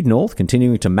continued north,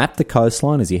 continuing to map the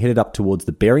coastline as he headed up towards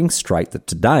the Bering Strait that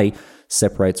today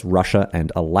separates Russia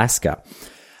and Alaska.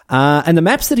 And the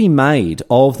maps that he made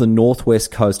of the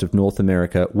northwest coast of North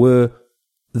America were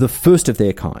the first of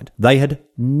their kind.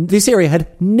 This area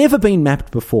had never been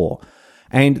mapped before,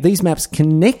 and these maps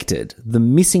connected the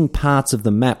missing parts of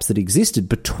the maps that existed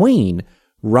between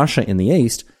Russia in the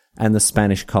east and the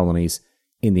Spanish colonies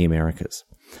in the Americas.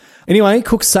 Anyway,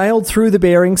 Cook sailed through the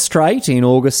Bering Strait in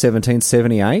August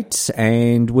 1778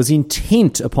 and was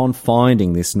intent upon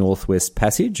finding this northwest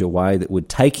passage, a way that would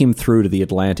take him through to the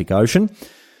Atlantic Ocean.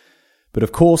 But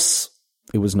of course,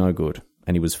 it was no good,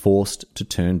 and he was forced to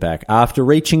turn back. After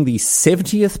reaching the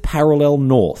 70th parallel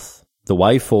north, the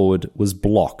way forward was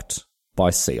blocked by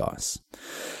sea ice.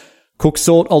 Cook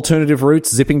sought alternative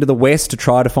routes, zipping to the west to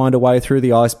try to find a way through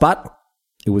the ice, but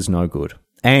it was no good.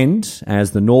 And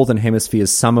as the Northern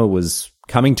Hemisphere's summer was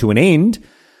coming to an end,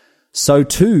 so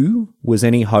too was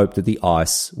any hope that the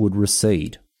ice would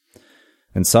recede.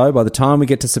 And so by the time we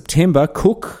get to September,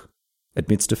 Cook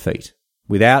admits defeat.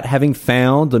 Without having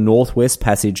found the Northwest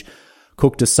Passage,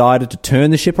 Cook decided to turn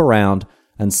the ship around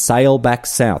and sail back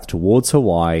south towards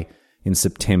Hawaii in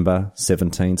September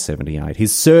 1778.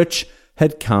 His search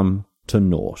had come to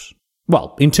naught.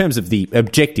 Well, in terms of the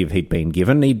objective he'd been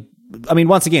given,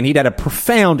 once again, he'd had a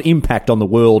profound impact on the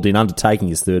world in undertaking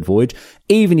his third voyage,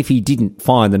 even if he didn't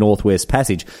find the Northwest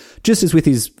Passage. Just as with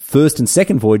his first and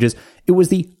second voyages, it was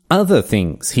the other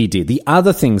things he did, the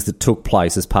other things that took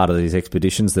place as part of these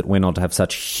expeditions that went on to have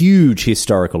such huge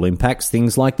historical impacts,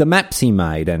 things like the maps he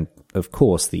made and, of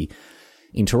course, the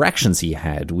interactions he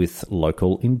had with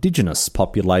local indigenous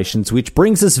populations, which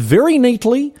brings us very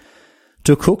neatly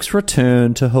to Cook's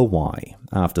return to Hawaii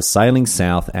after sailing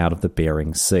south out of the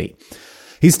Bering Sea.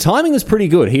 His timing was pretty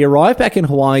good. He arrived back in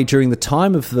Hawaii during the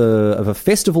time of a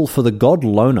festival for the god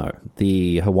Lono,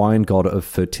 the Hawaiian god of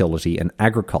fertility and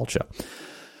agriculture.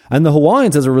 And the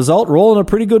Hawaiians, as a result, were all in a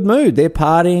pretty good mood. They're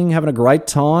partying, having a great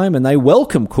time, and they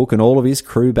welcome Cook and all of his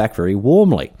crew back very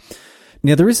warmly.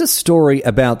 Now, there is a story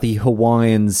about the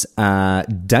Hawaiians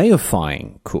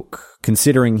deifying Cook,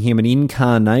 considering him an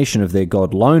incarnation of their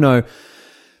god Lono,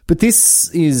 but this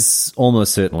is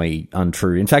almost certainly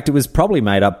untrue. In fact, it was probably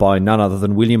made up by none other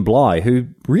than William Bligh, who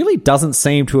really doesn't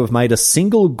seem to have made a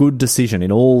single good decision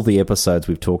in all the episodes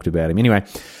we've talked about him. Anyway,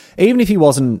 even if he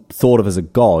wasn't thought of as a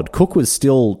god, Cook was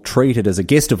still treated as a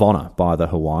guest of honour by the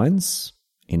Hawaiians,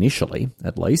 initially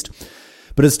at least.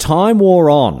 But as time wore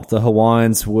on, the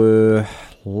Hawaiians were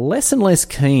less and less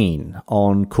keen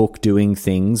on Cook doing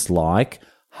things like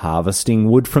harvesting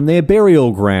wood from their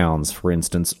burial grounds, for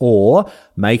instance, or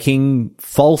making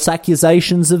false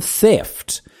accusations of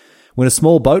theft. When a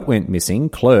small boat went missing,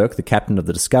 Clerk, the captain of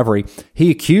the Discovery,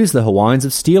 he accused the Hawaiians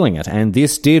of stealing it, and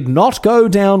this did not go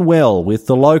down well with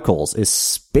the locals,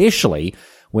 especially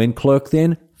when Clerk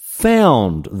then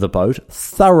found the boat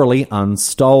thoroughly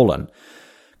unstolen.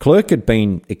 Clerk had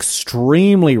been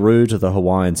extremely rude to the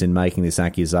Hawaiians in making this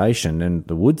accusation, and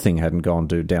the wood thing hadn't gone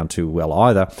down too well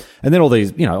either. And then all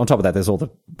these, on top of that, there's all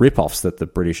the rip-offs that the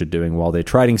British are doing while they're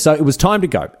trading. So it was time to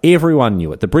go. Everyone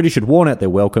knew it. The British had worn out their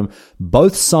welcome.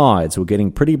 Both sides were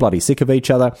getting pretty bloody sick of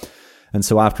each other. And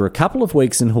so after a couple of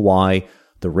weeks in Hawaii,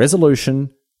 the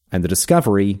Resolution and the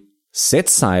Discovery set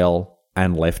sail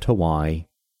and left Hawaii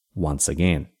once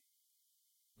again.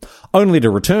 Only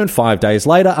to return 5 days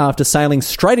later after sailing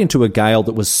straight into a gale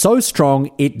that was so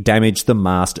strong it damaged the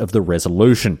mast of the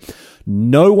Resolution.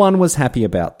 No one was happy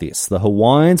about this. The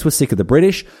Hawaiians were sick of the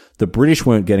British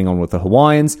weren't getting on with the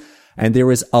Hawaiians, and there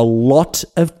is a lot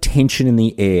of tension in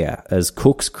the air as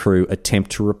Cook's crew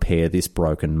attempt to repair this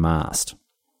broken mast.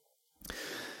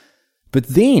 But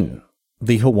then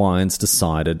the Hawaiians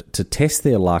decided to test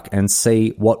their luck and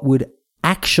see what would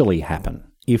actually happen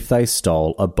if they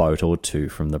stole a boat or two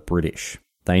from the British.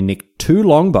 They nicked 2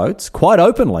 longboats quite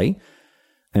openly,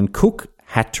 and Cook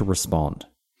had to respond.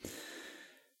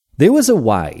 There was a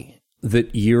way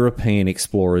that European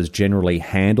explorers generally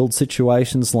handled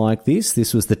situations like this.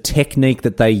 This was the technique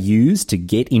that they used to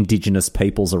get indigenous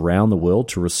peoples around the world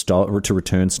to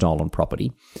return stolen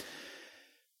property.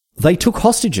 They took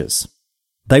hostages.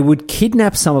 They would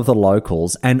kidnap some of the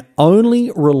locals and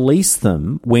only release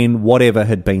them when whatever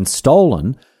had been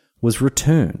stolen was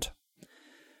returned.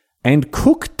 And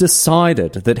Cook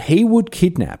decided that he would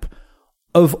kidnap,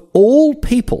 of all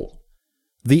people,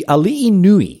 the ali'i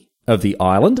nui of the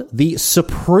island, the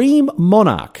supreme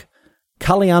monarch,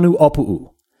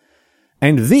 Kalianuopu'u.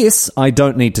 And this, I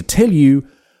don't need to tell you,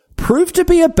 proved to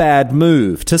be a bad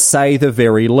move, to say the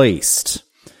very least.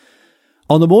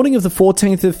 On the morning of the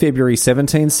 14th of February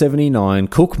 1779,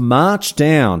 Cook marched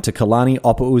down to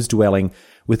Kalani'opu'u's dwelling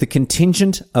with a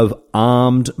contingent of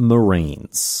armed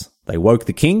Marines. They woke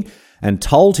the king and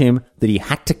told him that he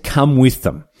had to come with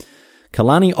them.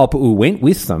 Kalani'opu'u went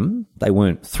with them. They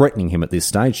weren't threatening him at this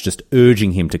stage, just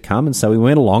urging him to come, and so he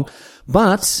went along.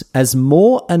 But as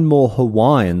more and more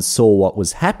Hawaiians saw what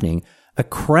was happening, a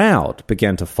crowd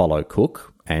began to follow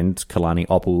Cook and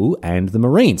Kalani'opu'u and the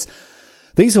Marines.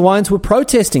 These Hawaiians were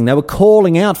protesting. They were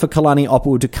calling out for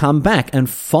Kalani'opu'u to come back. And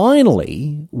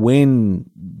finally, when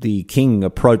the king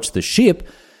approached the ship,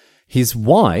 his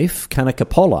wife,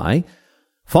 Kanakapolai,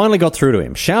 finally got through to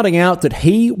him, shouting out that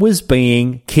he was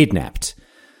being kidnapped.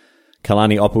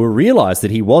 Kalani'opu'u realised that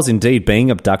he was indeed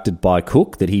being abducted by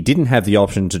Cook, that he didn't have the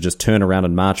option to just turn around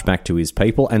and march back to his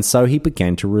people, and so he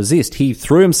began to resist. He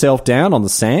threw himself down on the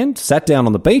sand, sat down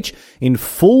on the beach, in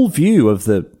full view of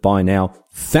the, by now,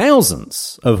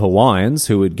 thousands of Hawaiians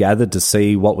who had gathered to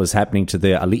see what was happening to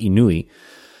their ali'i nui.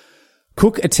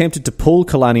 Cook attempted to pull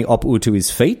Kalani'opu'u to his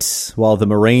feet, while the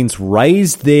Marines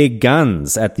raised their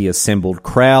guns at the assembled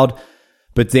crowd,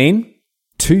 but then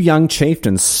 2 young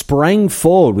chieftains sprang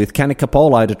forward with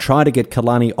Kanakapolai to try to get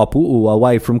Kalani'opu'u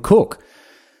away from Cook.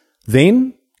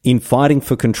 Then, in fighting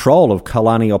for control of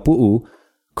Kalani'opu'u,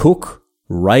 Cook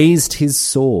raised his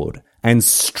sword and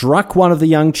struck one of the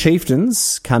young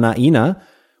chieftains, Kana'ina,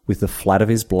 with the flat of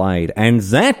his blade. And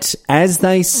that, as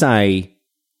they say,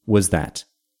 was that.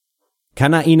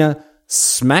 Kana'ina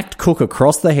smacked Cook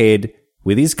across the head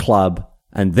with his club,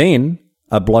 and then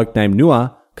a bloke named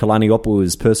Nua,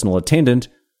 Kalani'opu'u's personal attendant,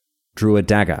 drew a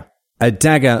dagger. A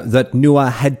dagger that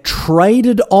Nua had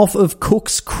traded off of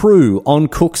Cook's crew on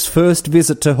Cook's first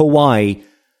visit to Hawaii,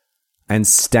 and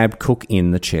stabbed Cook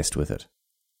in the chest with it.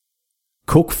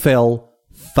 Cook fell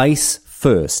face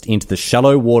first into the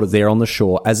shallow water there on the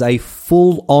shore as a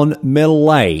full-on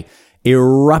melee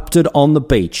erupted on the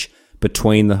beach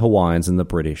between the Hawaiians and the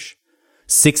British.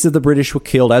 6 of the British were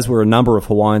killed, as were a number of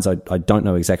Hawaiians, I don't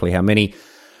know exactly how many,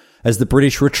 as the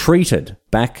British retreated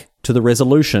back to the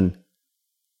Resolution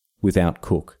without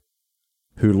Cook,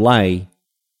 who lay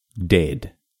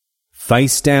dead,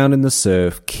 face down in the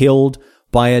surf, killed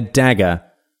by a dagger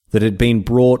that had been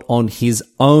brought on his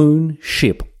own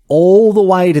ship all the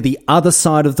way to the other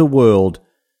side of the world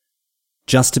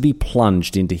just to be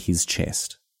plunged into his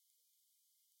chest.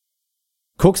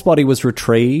 Cook's body was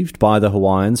retrieved by the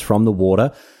Hawaiians from the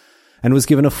water and was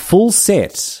given a full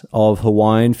set of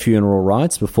Hawaiian funeral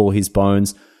rites before his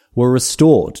bones were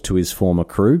restored to his former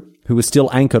crew, who were still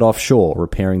anchored offshore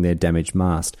repairing their damaged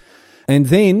mast. And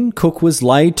then Cook was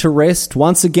laid to rest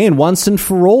once again, once and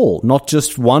for all, not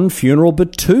just one funeral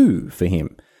but 2 for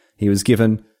him. He was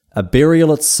given a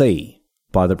burial at sea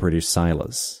by the British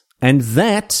sailors. And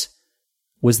that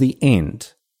was the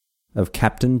end of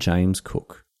Captain James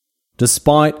Cook.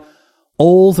 Despite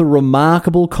all the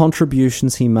remarkable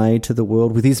contributions he made to the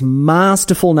world, with his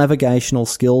masterful navigational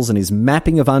skills and his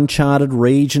mapping of uncharted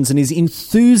regions and his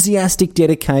enthusiastic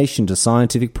dedication to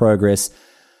scientific progress,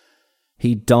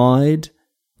 he died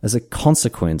as a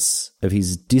consequence of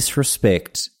his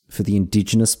disrespect for the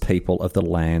indigenous people of the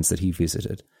lands that he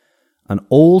visited. An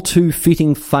all too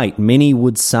fitting fate, many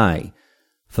would say,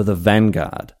 for the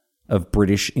vanguard of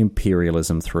British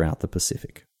imperialism throughout the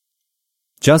Pacific.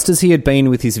 Just as he had been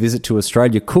with his visit to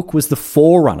Australia, Cook was the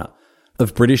forerunner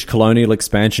of British colonial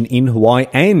expansion in Hawaii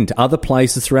and other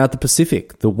places throughout the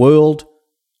Pacific. The world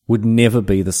would never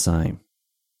be the same.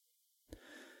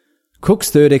 Cook's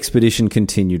third expedition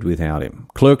continued without him.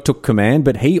 Clerke took command,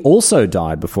 but he also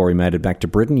died before he made it back to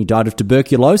Britain. He died of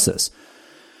tuberculosis.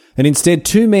 And instead,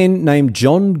 two men named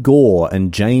John Gore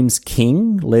and James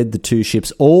King led the two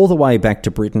ships all the way back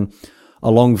to Britain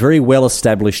along very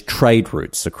well-established trade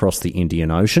routes across the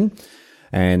Indian Ocean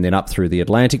and then up through the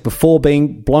Atlantic before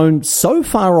being blown so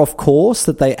far off course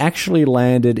that they actually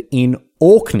landed in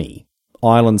Orkney,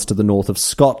 islands to the north of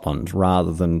Scotland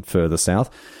rather than further south.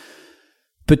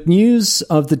 But news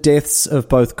of the deaths of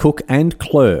both Cook and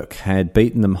Clerke had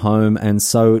beaten them home, and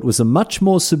so it was a much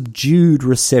more subdued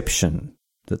reception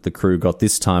that the crew got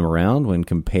this time around when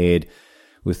compared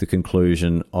with the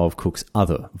conclusion of Cook's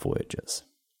other voyages.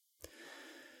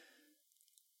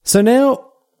 So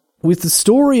now, with the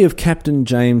story of Captain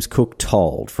James Cook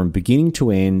told from beginning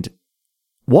to end,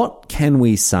 what can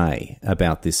we say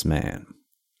about this man?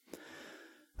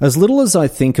 As little as I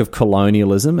think of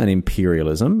colonialism and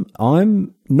imperialism,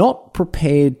 I'm not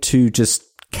prepared to just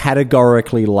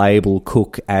categorically label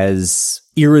Cook as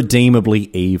irredeemably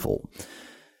evil.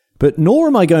 But nor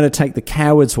am I going to take the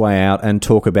coward's way out and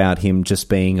talk about him just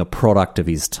being a product of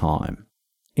his time.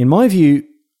 In my view,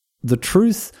 the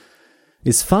truth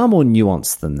is far more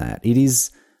nuanced than that. It is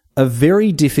a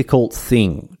very difficult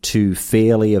thing to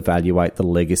fairly evaluate the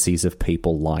legacies of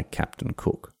people like Captain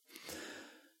Cook.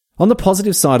 On the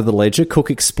positive side of the ledger,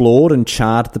 Cook explored and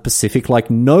charted the Pacific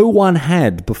like no one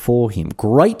had before him,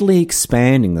 greatly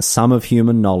expanding the sum of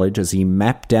human knowledge as he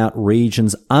mapped out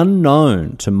regions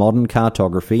unknown to modern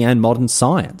cartography and modern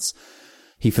science.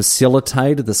 He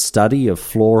facilitated the study of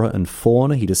flora and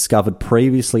fauna. He discovered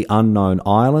previously unknown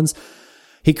islands.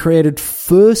 He created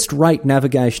first-rate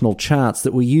navigational charts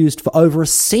that were used for over a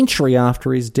century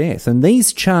after his death, and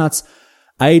these charts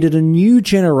aided a new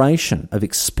generation of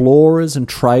explorers and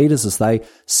traders as they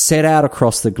set out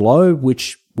across the globe,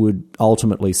 which would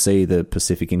ultimately see the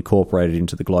Pacific incorporated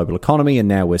into the global economy, and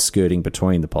now we're skirting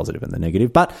between the positive and the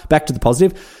negative. But back to the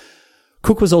positive.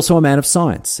 Cook was also a man of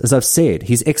science. As I've said,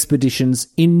 his expeditions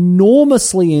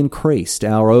enormously increased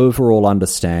our overall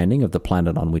understanding of the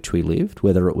planet on which we lived,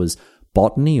 whether it was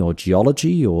botany or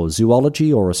geology or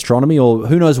zoology or astronomy or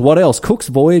who knows what else. Cook's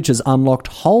voyages unlocked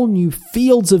whole new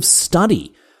fields of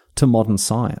study to modern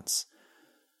science.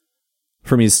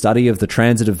 From his study of the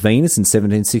transit of Venus in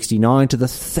 1769 to the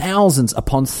thousands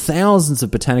upon thousands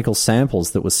of botanical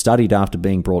samples that were studied after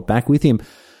being brought back with him,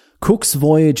 Cook's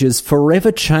voyages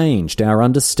forever changed our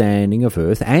understanding of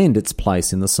Earth and its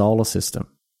place in the solar system.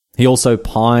 He also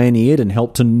pioneered and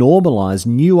helped to normalise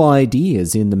new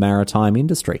ideas in the maritime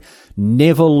industry,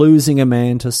 never losing a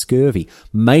man to scurvy,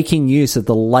 making use of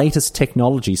the latest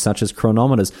technology such as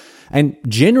chronometers, and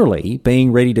generally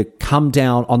being ready to come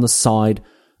down on the side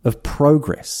of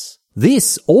progress.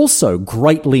 This also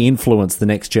greatly influenced the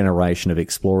next generation of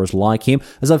explorers like him.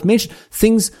 As I've mentioned,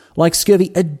 things like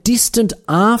scurvy, a distant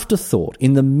afterthought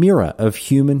in the mirror of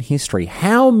human history.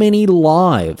 How many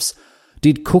lives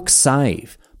did Cook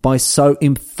save by so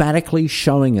emphatically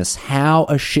showing us how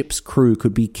a ship's crew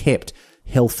could be kept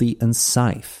healthy and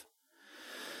safe?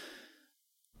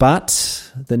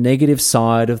 But the negative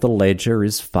side of the ledger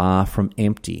is far from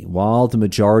empty. While the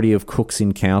majority of Cook's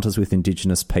encounters with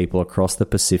Indigenous people across the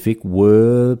Pacific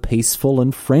were peaceful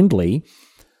and friendly,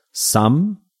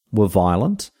 some were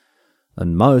violent,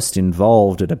 and most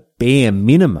involved, at a bare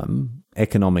minimum,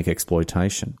 economic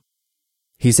exploitation.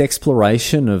 His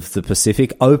exploration of the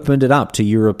Pacific opened it up to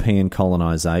European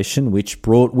colonisation, which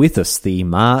brought with us the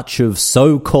march of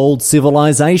so-called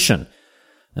civilization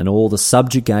and all the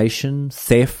subjugation,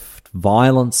 theft,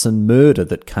 violence and murder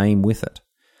that came with it.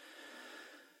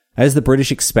 As the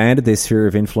British expanded their sphere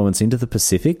of influence into the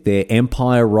Pacific, their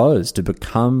empire rose to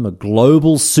become a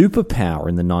global superpower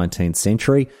in the 19th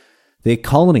century. Their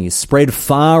colonies spread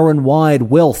far and wide,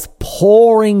 wealth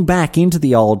pouring back into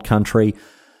the old country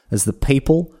as the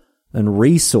people and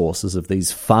resources of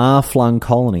these far-flung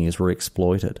colonies were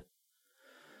exploited.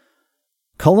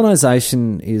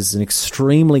 Colonisation is an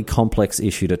extremely complex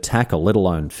issue to tackle, let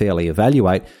alone fairly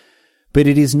evaluate, But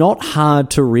it is not hard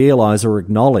to realise or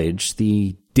acknowledge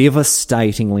the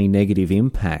devastatingly negative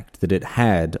impact that it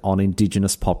had on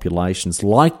Indigenous populations,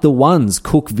 like the ones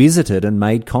Cook visited and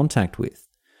made contact with.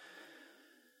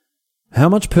 How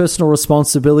much personal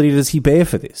responsibility does he bear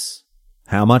for this?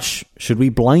 How much should we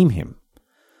blame him?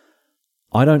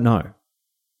 I don't know.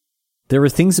 There are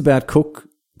things about Cook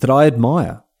that I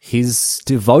admire. His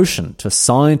devotion to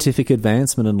scientific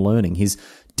advancement and learning, his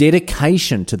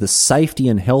dedication to the safety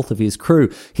and health of his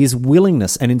crew, his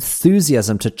willingness and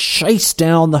enthusiasm to chase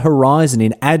down the horizon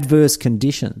in adverse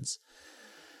conditions.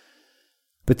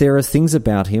 But there are things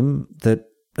about him that,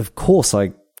 of course,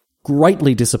 I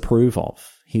greatly disapprove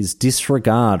of. His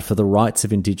disregard for the rights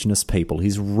of Indigenous people,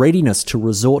 his readiness to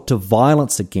resort to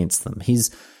violence against them,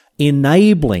 his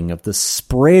enabling of the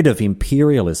spread of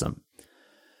imperialism.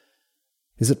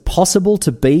 Is it possible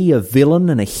to be a villain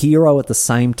and a hero at the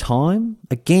same time?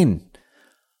 Again,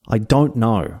 I don't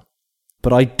know.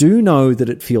 But I do know that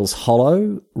it feels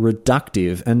hollow,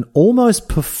 reductive, and almost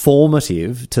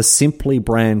performative to simply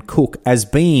brand Cook as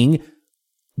being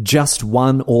just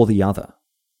one or the other.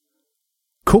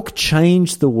 Cook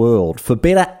changed the world for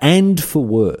better and for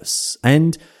worse,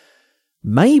 and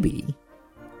maybe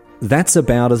that's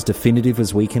about as definitive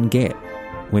as we can get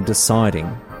when deciding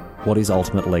what his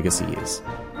ultimate legacy is.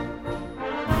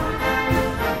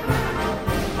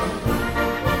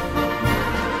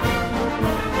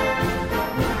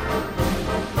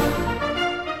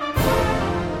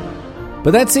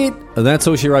 But that's it. That's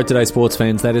all she wrote today, sports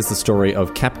fans. That is the story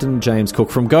of Captain James Cook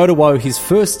from Go to Woe, his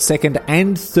first, second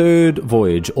and third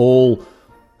voyage, all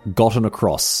gotten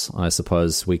across, I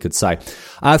suppose we could say.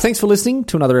 Thanks for listening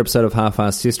to another episode of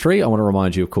Half-Assed History. I want to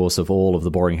remind you, of course, of all of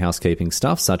the boring housekeeping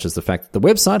stuff, such as the fact that the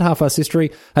website, Half-Assed History,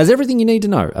 has everything you need to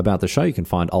know about the show. You can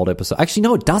find old episodes. Actually,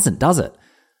 no, it doesn't, does it?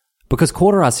 Because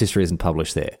Quarter-Assed History isn't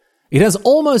published there. It has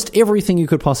almost everything you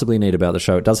could possibly need about the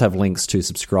show. It does have links to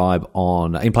subscribe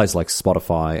in places like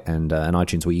Spotify and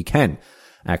iTunes, where you can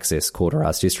access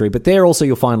Quarter-Assed History. But there also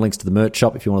you'll find links to the merch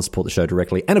shop if you want to support the show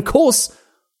directly. And of course,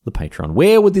 the Patreon.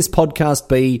 Where would this podcast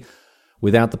be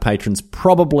without the patrons?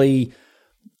 Probably,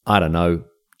 I don't know,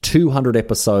 200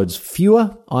 episodes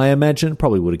fewer, I imagine.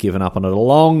 Probably would have given up on it a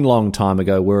long, long time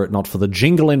ago were it not for the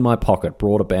jingle in my pocket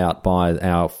brought about by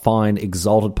our fine,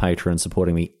 exalted patrons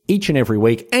supporting me each and every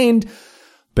week and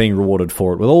being rewarded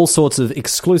for it with all sorts of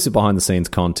exclusive behind-the-scenes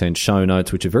content, show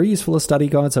notes, which are very useful as study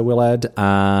guides, I will add,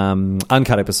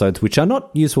 uncut episodes, which are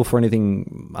not useful for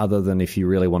anything other than if you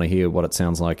really want to hear what it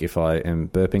sounds like if I am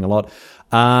burping a lot,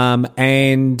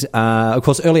 and of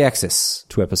course, early access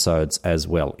to episodes as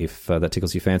well, if that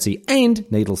tickles your fancy, and,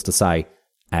 needless to say,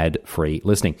 ad-free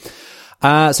listening.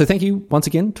 So thank you once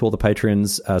again to all the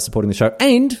patrons supporting the show,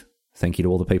 and thank you to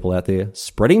all the people out there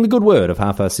spreading the good word of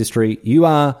Half-Assed History. You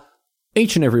are,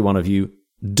 each and every one of you,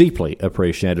 deeply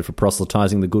appreciated for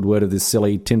proselytizing the good word of this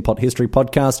silly Tin Pot History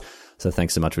podcast. So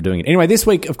thanks so much for doing it. Anyway, this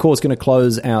week, of course, going to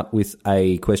close out with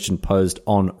a question posed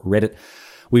on Reddit.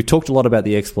 We've talked a lot about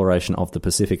the exploration of the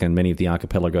Pacific and many of the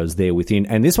archipelagos there within.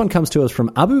 And this one comes to us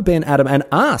from Abu Ben Adam and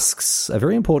asks a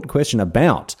very important question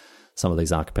about some of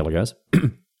these archipelagos.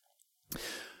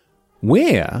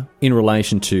 Where, in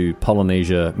relation to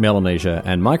Polynesia, Melanesia,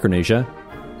 and Micronesia,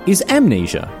 is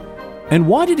amnesia? And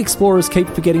why did explorers keep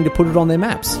forgetting to put it on their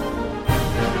maps?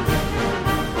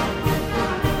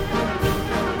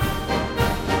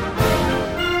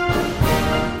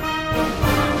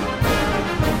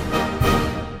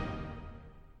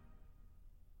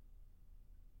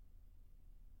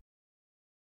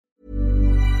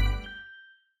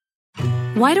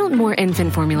 Why don't more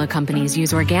infant formula companies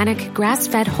use organic,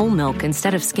 grass-fed whole milk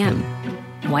instead of skim?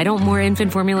 Why don't more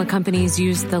infant formula companies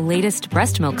use the latest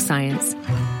breast milk science?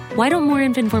 Why don't more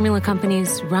infant formula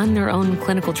companies run their own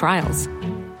clinical trials?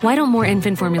 Why don't more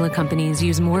infant formula companies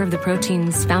use more of the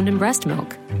proteins found in breast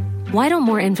milk? Why don't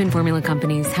more infant formula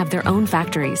companies have their own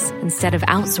factories instead of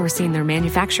outsourcing their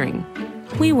manufacturing?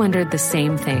 We wondered the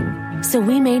same thing. So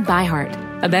we made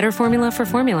ByHeart, a better formula for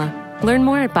formula. Learn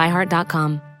more at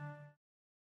byheart.com.